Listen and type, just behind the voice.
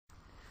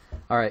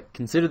Alright,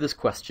 consider this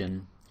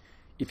question.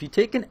 If you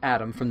take an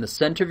atom from the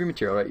center of your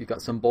material, right, you've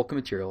got some bulk of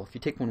material, if you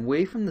take one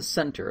away from the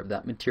center of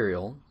that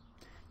material,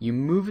 you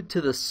move it to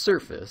the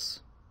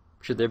surface,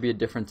 should there be a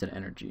difference in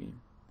energy?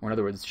 Or in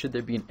other words, should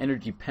there be an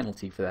energy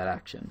penalty for that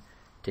action?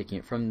 Taking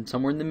it from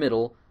somewhere in the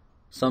middle,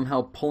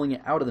 somehow pulling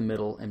it out of the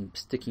middle and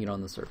sticking it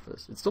on the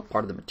surface. It's still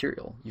part of the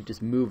material. You've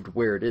just moved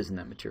where it is in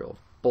that material,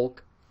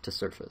 bulk to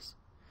surface.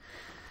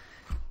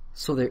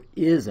 So there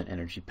is an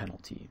energy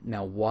penalty.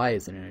 Now, why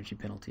is there an energy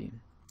penalty?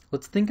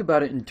 Let's think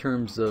about it in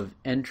terms of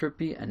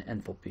entropy and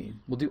enthalpy.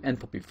 We'll do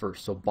enthalpy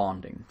first, so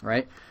bonding,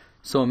 right?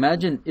 So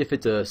imagine if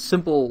it's a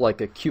simple,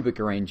 like a cubic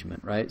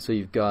arrangement, right? So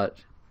you've got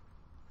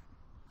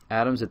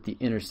atoms at the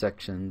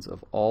intersections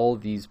of all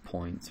these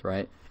points,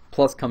 right?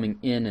 Plus coming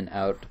in and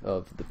out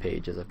of the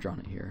page as I've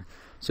drawn it here.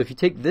 So if you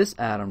take this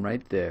atom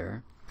right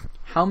there,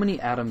 how many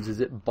atoms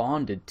is it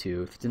bonded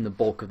to if it's in the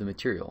bulk of the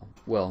material?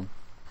 Well,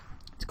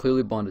 it's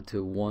clearly bonded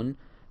to 1,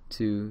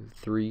 2,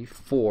 3,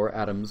 4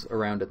 atoms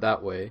around it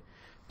that way,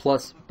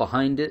 plus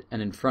behind it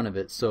and in front of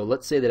it. So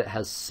let's say that it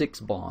has 6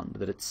 bonds,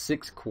 that it's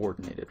 6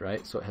 coordinated,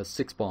 right? So it has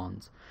 6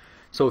 bonds.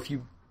 So if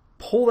you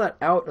pull that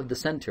out of the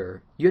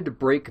center, you had to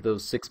break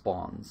those 6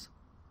 bonds.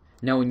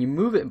 Now when you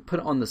move it and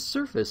put it on the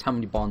surface, how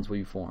many bonds will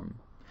you form?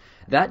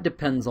 That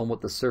depends on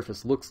what the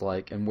surface looks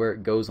like and where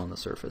it goes on the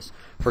surface.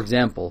 For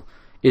example,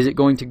 is it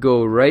going to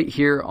go right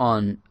here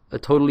on a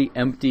totally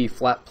empty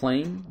flat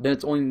plane? Then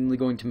it's only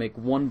going to make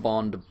 1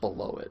 bond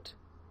below it,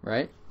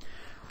 right?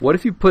 What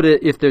if you put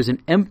it, if there's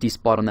an empty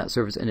spot on that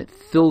surface and it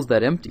fills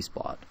that empty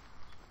spot?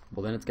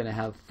 Well, then it's going to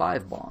have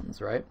 5 bonds,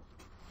 right?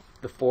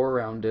 The 4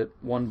 around it,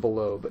 1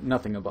 below, but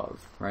nothing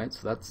above, right?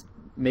 So that's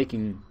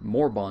making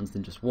more bonds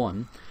than just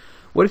 1.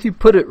 What if you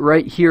put it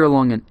right here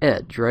along an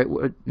edge, right?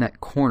 In that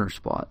corner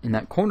spot. In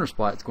that corner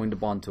spot, it's going to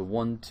bond to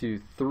 1,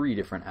 2, 3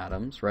 different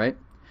atoms, right?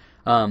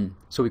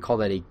 So we call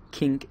that a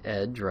kink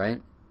edge,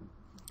 right?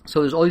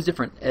 So there's all these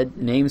different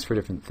names for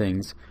different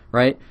things,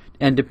 right?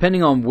 And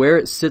depending on where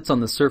it sits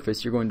on the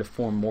surface, you're going to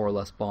form more or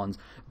less bonds.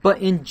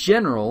 But in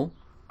general,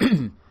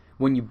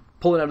 when you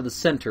pull it out of the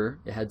center,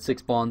 it had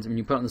 6 bonds, and when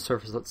you put it on the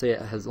surface, let's say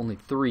it has only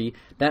 3,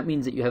 that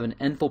means that you have an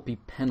enthalpy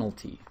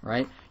penalty,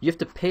 right? You have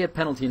to pay a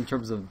penalty in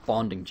terms of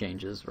bonding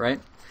changes,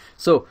 right?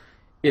 So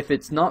if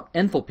it's not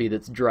enthalpy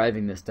that's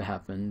driving this to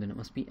happen, then it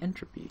must be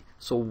entropy.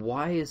 So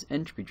why is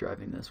entropy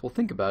driving this? Well,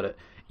 think about it.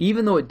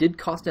 Even though it did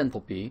cost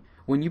enthalpy,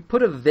 when you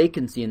put a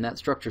vacancy in that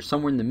structure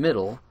somewhere in the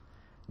middle,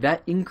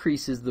 that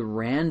increases the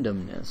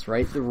randomness,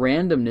 right? The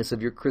randomness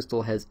of your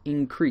crystal has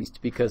increased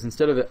because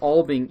instead of it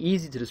all being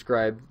easy to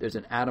describe, there's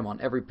an atom on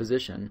every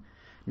position,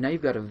 now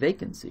you've got a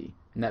vacancy,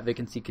 and that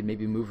vacancy can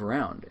maybe move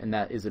around, and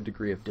that is a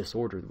degree of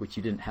disorder, which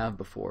you didn't have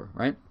before,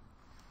 right?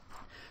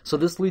 So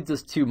this leads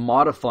us to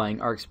modifying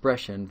our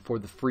expression for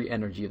the free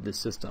energy of this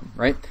system,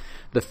 right?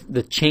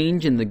 The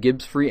change in the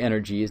Gibbs free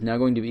energy is now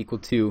going to be equal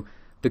to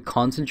the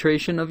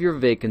concentration of your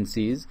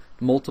vacancies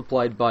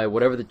multiplied by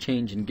whatever the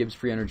change in Gibbs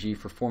free energy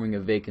for forming a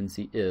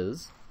vacancy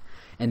is.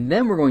 And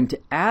then we're going to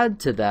add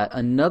to that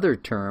another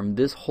term,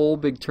 this whole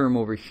big term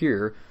over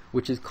here,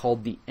 which is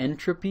called the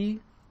entropy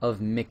of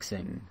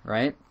mixing,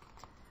 right?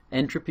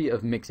 Entropy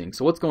of mixing.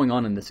 So what's going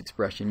on in this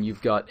expression?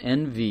 You've got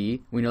NV,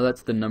 we know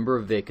that's the number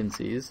of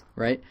vacancies,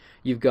 right?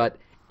 You've got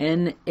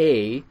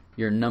NA,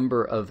 your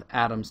number of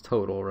atoms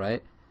total,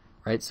 right?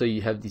 Right, so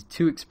you have these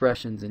two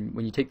expressions, and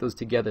when you take those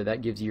together,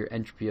 that gives you your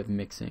entropy of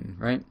mixing,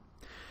 right?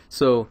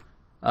 So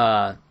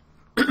that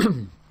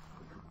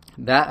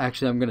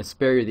actually, I'm going to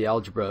spare you the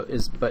algebra,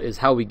 but is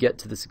how we get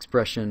to this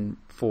expression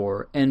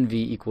for NV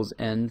equals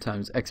N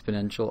times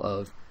exponential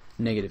of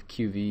negative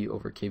QV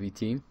over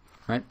KVT,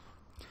 right?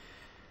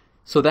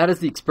 So that is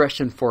the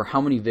expression for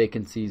how many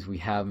vacancies we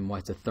have and why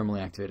it's a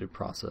thermally activated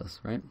process,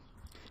 right?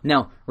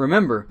 Now,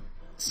 remember,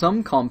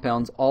 some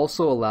compounds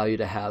also allow you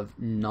to have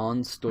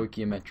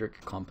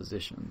non-stoichiometric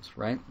compositions,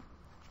 right?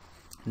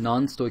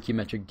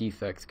 Non-stoichiometric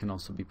defects can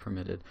also be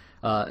permitted.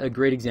 A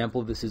great example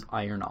of this is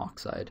iron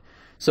oxide.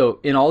 So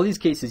in all these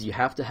cases, you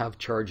have to have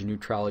charge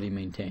neutrality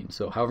maintained.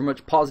 So however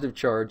much positive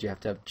charge, you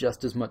have to have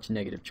just as much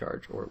negative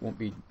charge, or it won't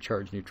be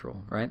charge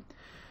neutral, right?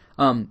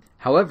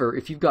 However,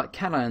 if you've got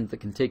cations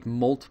that can take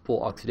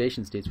multiple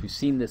oxidation states, we've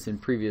seen this in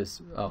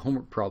previous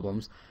homework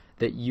problems,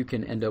 that you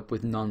can end up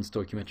with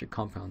non-stoichiometric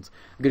compounds.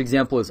 A good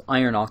example is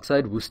iron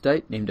oxide,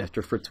 Wüstite, named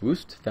after Fritz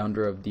Wüst,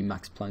 founder of the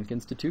Max Planck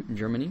Institute in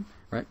Germany,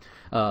 right?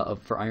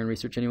 For iron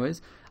research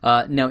anyways.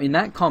 Now in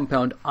that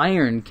compound,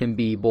 iron can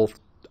be both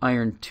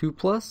iron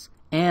 2+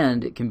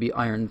 and it can be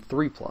iron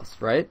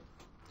 3+, right?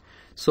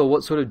 So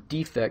what sort of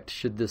defect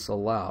should this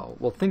allow?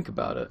 Well, think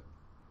about it.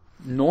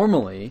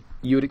 Normally,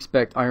 you would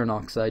expect iron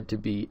oxide to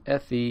be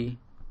FeO,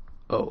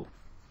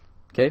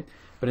 okay?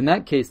 But in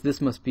that case,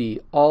 this must be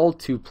all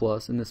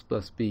 2+ and this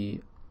must be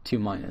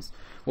 2-.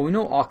 Well, we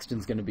know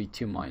oxygen's going to be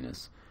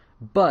 2-.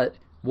 But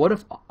what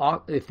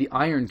if the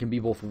iron can be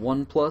both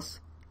 1+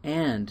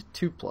 and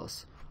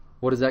 2+?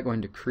 What is that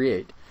going to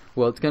create?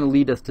 Well, it's going to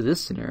lead us to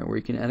this scenario where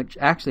you can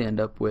actually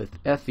end up with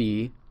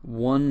Fe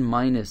 1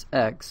 -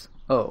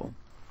 XO,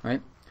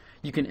 right?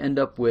 You can end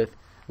up with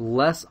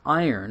less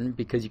iron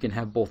because you can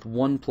have both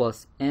 1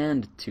 plus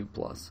and 2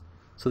 plus.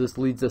 So this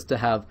leads us to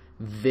have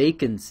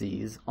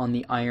vacancies on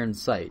the iron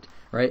site,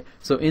 right?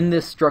 So in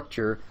this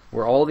structure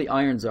where all the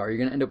irons are, you're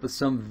going to end up with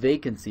some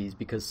vacancies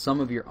because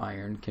some of your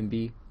iron can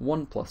be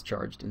 1 plus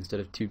charged instead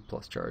of 2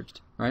 plus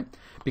charged, right?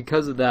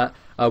 Because of that,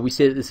 we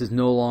say that this is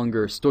no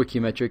longer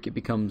stoichiometric, it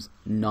becomes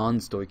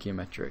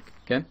non-stoichiometric,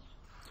 okay?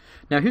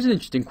 Now here's an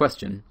interesting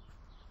question.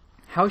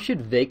 How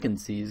should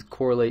vacancies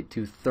correlate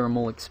to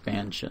thermal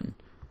expansion?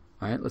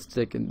 All right, let's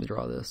take and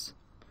draw this.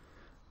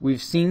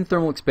 We've seen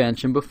thermal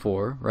expansion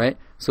before, right?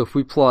 So if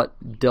we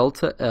plot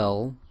delta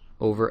L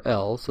over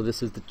L, so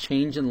this is the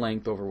change in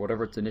length over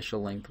whatever its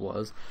initial length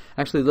was.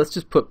 Actually, let's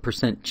just put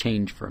percent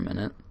change for a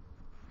minute.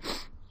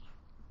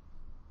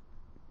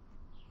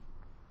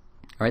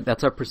 All right,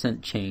 that's our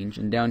percent change,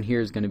 and down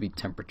here is going to be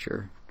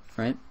temperature,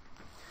 right?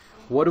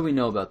 What do we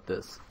know about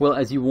this? Well,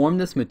 as you warm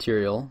this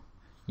material,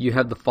 you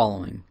have the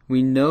following.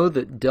 We know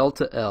that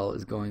delta L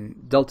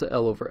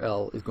over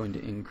L is going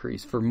to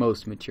increase for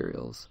most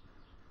materials.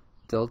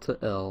 Delta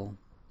L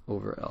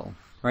over L,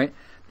 right?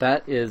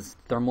 That is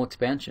thermal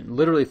expansion.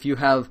 Literally, if you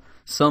have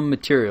some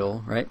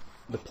material, right,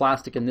 the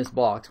plastic in this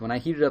box, when I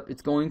heat it up,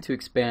 it's going to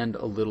expand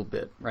a little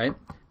bit, right?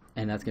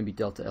 And that's going to be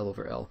delta L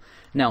over L.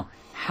 Now,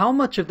 how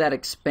much of that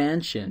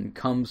expansion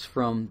comes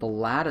from the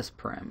lattice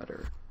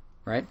parameter,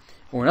 right?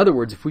 Or in other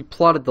words, if we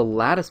plotted the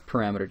lattice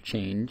parameter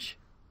change,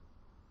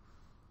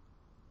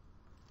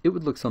 it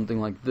would look something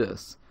like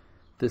this.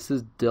 This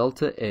is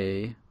delta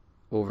A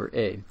over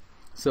A.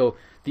 So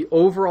the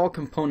overall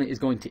component is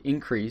going to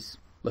increase.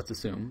 Let's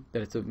assume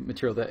that it's a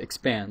material that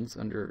expands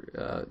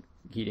under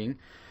heating.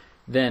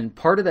 Then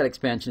part of that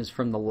expansion is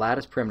from the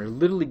lattice parameter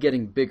literally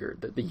getting bigger.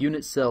 The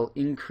unit cell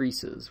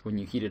increases when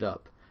you heat it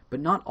up,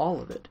 but not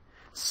all of it.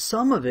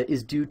 Some of it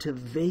is due to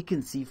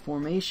vacancy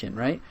formation,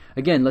 right?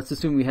 Again, let's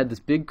assume we had this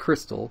big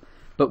crystal,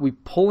 but we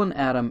pull an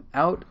atom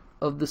out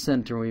of the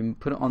center, we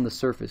put it on the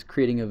surface,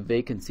 creating a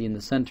vacancy in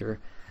the center.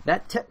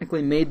 That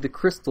technically made the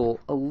crystal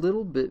a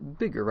little bit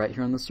bigger right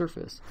here on the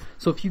surface.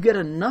 So if you get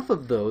enough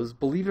of those,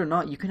 believe it or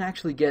not, you can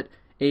actually get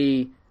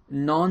a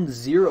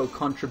non-zero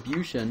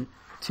contribution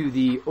to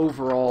the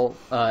overall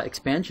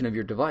expansion of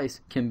your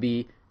device. Can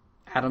be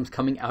atoms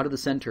coming out of the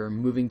center and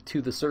moving to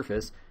the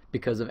surface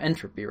because of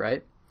entropy,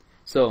 right?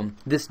 So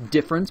this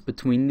difference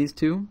between these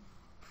two,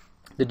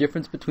 the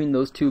difference between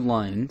those two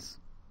lines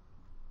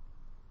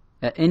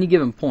at any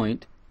given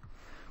point,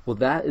 well,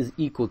 that is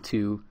equal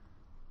to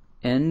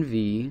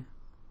NV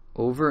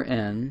over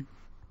N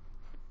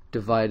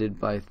divided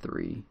by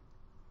 3,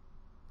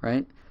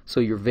 right? So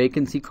your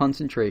vacancy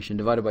concentration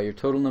divided by your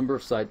total number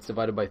of sites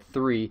divided by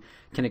 3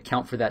 can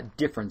account for that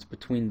difference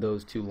between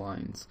those two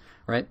lines,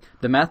 right?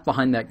 The math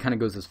behind that kind of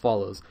goes as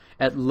follows.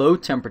 At low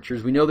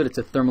temperatures, we know that it's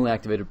a thermally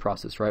activated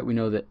process, right? We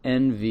know that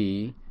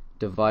NV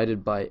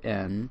divided by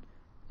N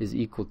is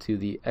equal to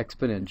the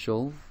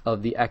exponential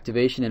of the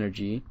activation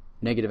energy,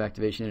 negative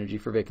activation energy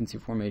for vacancy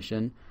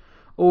formation,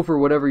 over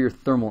whatever your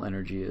thermal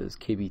energy is,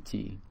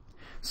 kBT.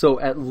 So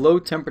at low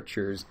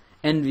temperatures,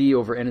 NV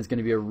over N is going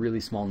to be a really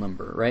small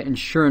number, right? And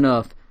sure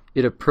enough,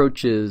 it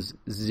approaches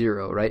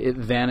 0, right? It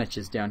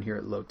vanishes down here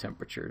at low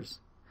temperatures.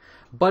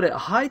 But at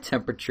high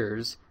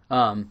temperatures,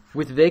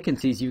 with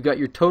vacancies, you've got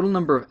your total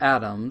number of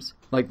atoms,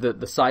 like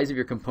the size of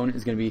your component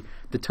is going to be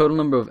the total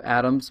number of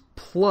atoms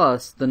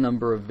plus the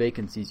number of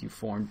vacancies you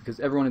formed, because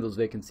every one of those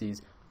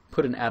vacancies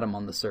put an atom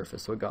on the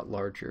surface, so it got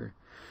larger.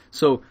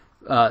 So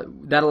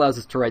that allows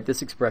us to write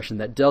this expression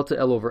that delta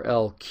L over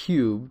L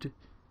cubed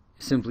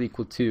is simply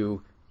equal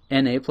to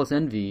Na plus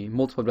Nv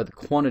multiplied by the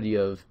quantity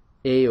of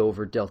A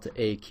over delta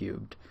A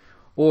cubed.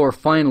 Or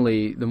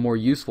finally, the more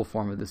useful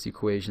form of this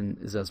equation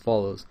is as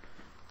follows.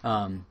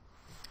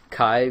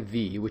 Chi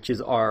V, which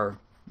is our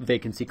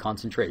vacancy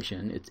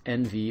concentration, it's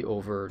Nv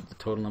over the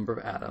total number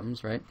of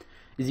atoms, right,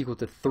 is equal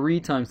to 3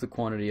 times the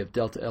quantity of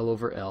delta L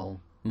over L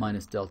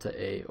minus delta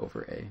A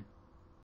over A.